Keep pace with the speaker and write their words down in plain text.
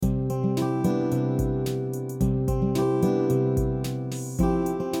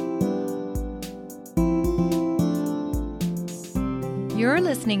You're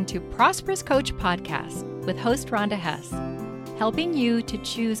listening to Prosperous Coach Podcast with host Rhonda Hess, helping you to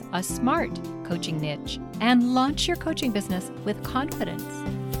choose a smart coaching niche and launch your coaching business with confidence.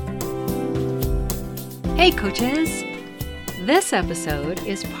 Hey coaches! This episode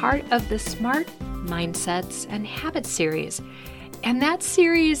is part of the Smart Mindsets and Habits series, and that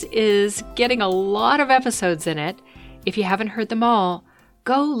series is getting a lot of episodes in it. If you haven't heard them all,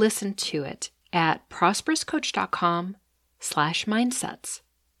 go listen to it at prosperouscoach.com/mindsets.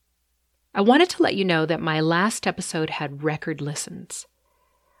 I wanted to let you know that my last episode had record listens.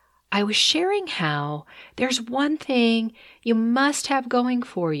 I was sharing how there's one thing you must have going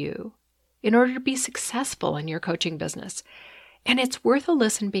for you in order to be successful in your coaching business. And it's worth a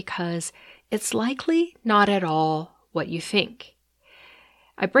listen because it's likely not at all what you think.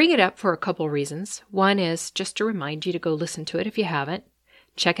 I bring it up for a couple reasons. One is just to remind you to go listen to it if you haven't.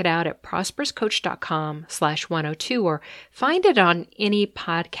 Check it out at prosperouscoach.com/102 or find it on any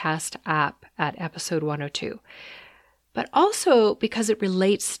podcast app at episode 102. But also because it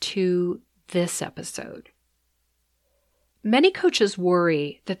relates to this episode. Many coaches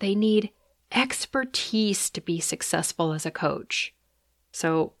worry that they need expertise to be successful as a coach.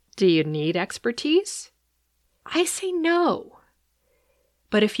 So, do you need expertise? I say no.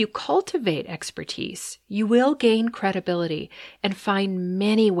 But if you cultivate expertise, you will gain credibility and find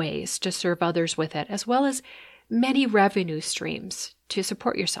many ways to serve others with it, as well as many revenue streams to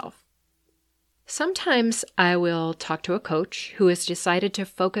support yourself. Sometimes I will talk to a coach who has decided to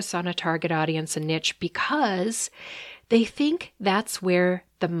focus on a target audience and niche because they think that's where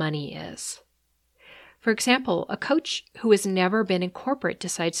the money is. For example, a coach who has never been in corporate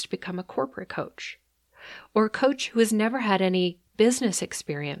decides to become a corporate coach, or a coach who has never had any business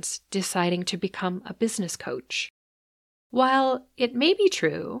experience deciding to become a business coach. While it may be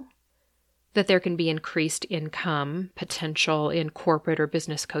true that there can be increased income potential in corporate or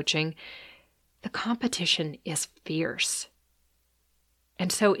business coaching, the competition is fierce.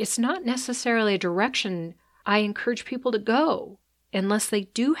 And so it's not necessarily a direction I encourage people to go unless they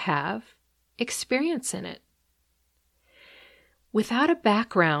do have experience in it. Without a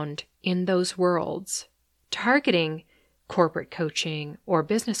background in those worlds, targeting corporate coaching or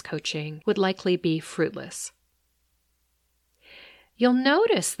business coaching would likely be fruitless. You'll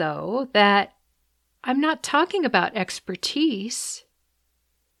notice, though, that I'm not talking about expertise.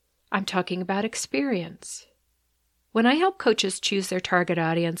 I'm talking about experience. When I help coaches choose their target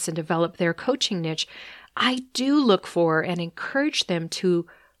audience and develop their coaching niche, I do look for and encourage them to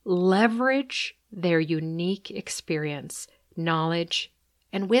leverage their unique experience, knowledge,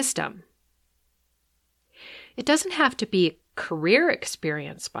 and wisdom. It doesn't have to be career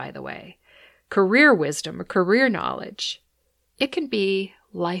experience, by the way, career wisdom or career knowledge. It can be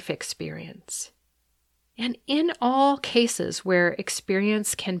life experience. And in all cases where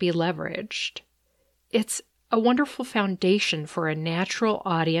experience can be leveraged, it's a wonderful foundation for a natural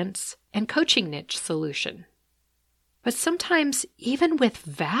audience and coaching niche solution. But sometimes, even with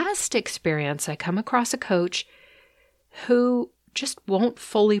vast experience, I come across a coach who just won't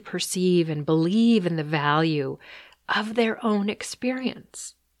fully perceive and believe in the value of their own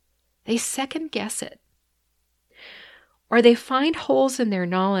experience. They second guess it. Or they find holes in their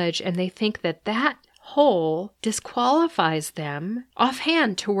knowledge and they think that that hole disqualifies them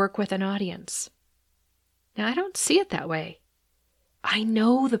offhand to work with an audience. Now, I don't see it that way. I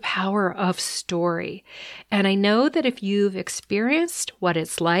know the power of story, and I know that if you've experienced what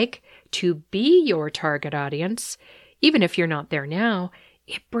it's like to be your target audience, even if you're not there now,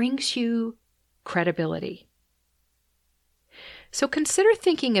 it brings you credibility. So consider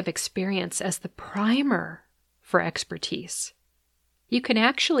thinking of experience as the primer for expertise. You can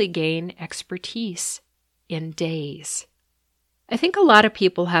actually gain expertise in days. I think a lot of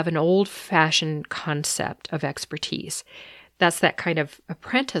people have an old-fashioned concept of expertise. That's that kind of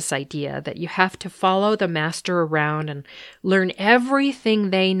apprentice idea that you have to follow the master around and learn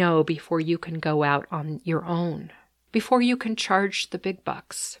everything they know before you can go out on your own, before you can charge the big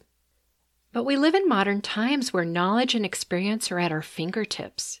bucks. But we live in modern times where knowledge and experience are at our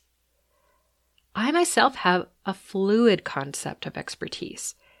fingertips. I myself have a fluid concept of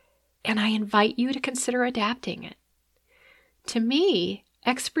expertise, and I invite you to consider adapting it. To me,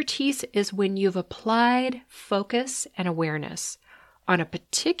 expertise is when you've applied focus and awareness on a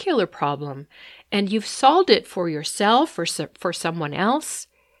particular problem and you've solved it for yourself or for someone else,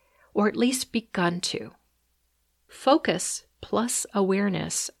 or at least begun to. Focus plus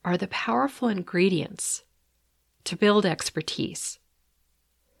awareness are the powerful ingredients to build expertise.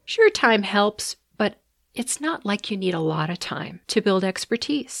 Sure, time helps, but it's not like you need a lot of time to build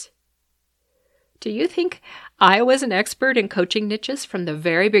expertise. Do you think I was an expert in coaching niches from the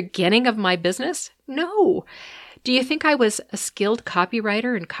very beginning of my business? No. Do you think I was a skilled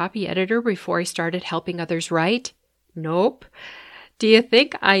copywriter and copy editor before I started helping others write? Nope. Do you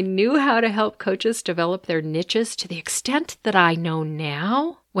think I knew how to help coaches develop their niches to the extent that I know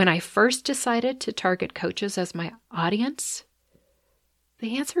now when I first decided to target coaches as my audience?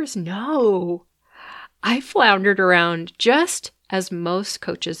 The answer is no. I floundered around just as most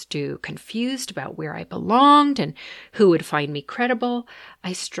coaches do, confused about where I belonged and who would find me credible.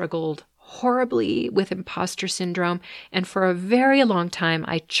 I struggled horribly with imposter syndrome, and for a very long time,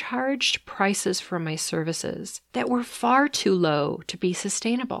 I charged prices for my services that were far too low to be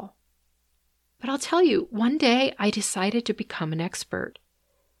sustainable. But I'll tell you, one day I decided to become an expert,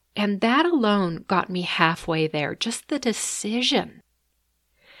 and that alone got me halfway there, just the decision.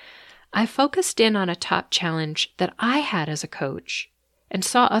 I focused in on a top challenge that I had as a coach and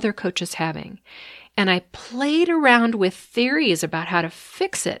saw other coaches having, and I played around with theories about how to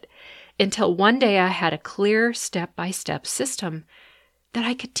fix it until one day I had a clear step-by-step system that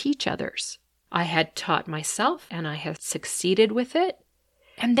I could teach others. I had taught myself and I had succeeded with it,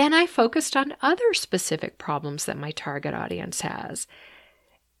 and then I focused on other specific problems that my target audience has,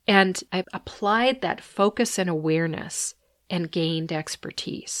 and I applied that focus and awareness and gained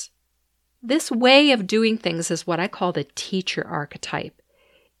expertise. This way of doing things is what I call the teacher archetype.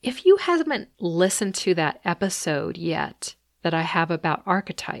 If you haven't listened to that episode yet that I have about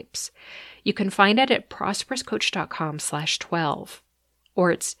archetypes, you can find it at prosperouscoach.com/12,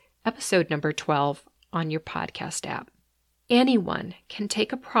 or it's episode number 12 on your podcast app. Anyone can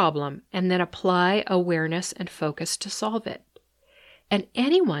take a problem and then apply awareness and focus to solve it. And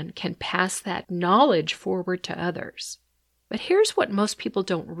anyone can pass that knowledge forward to others. But here's what most people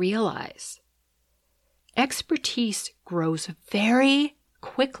don't realize. Expertise grows very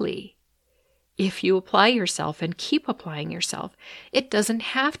quickly if you apply yourself and keep applying yourself. It doesn't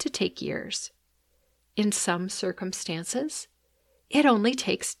have to take years. In some circumstances, it only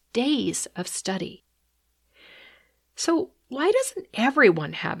takes days of study. So why doesn't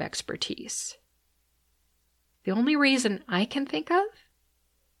everyone have expertise? The only reason I can think of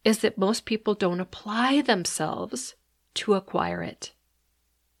is that most people don't apply themselves to acquire it.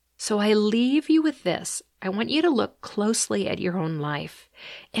 So I leave you with this. I want you to look closely at your own life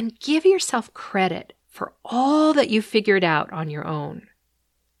and give yourself credit for all that you figured out on your own,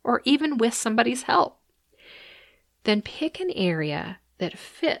 or even with somebody's help. Then pick an area that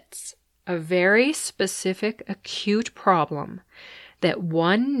fits a very specific acute problem that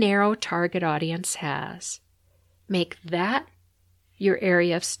one narrow target audience has. Make that your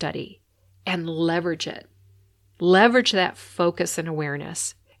area of study and leverage it. Leverage that focus and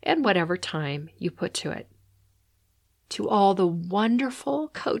awareness and whatever time you put to it. To all the wonderful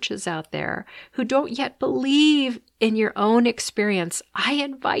coaches out there who don't yet believe in your own experience, I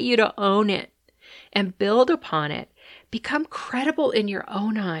invite you to own it and build upon it. Become credible in your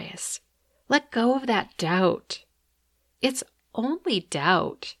own eyes. Let go of that doubt. It's only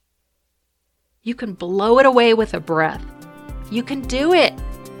doubt. You can blow it away with a breath. You can do it.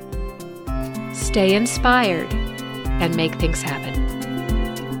 Stay inspired and make things happen.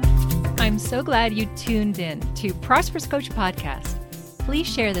 I'm so glad you tuned in to Prosperous Coach Podcast. Please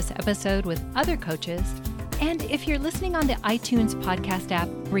share this episode with other coaches. And if you're listening on the iTunes podcast app,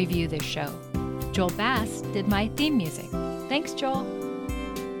 review this show. Joel Bass did my theme music. Thanks, Joel.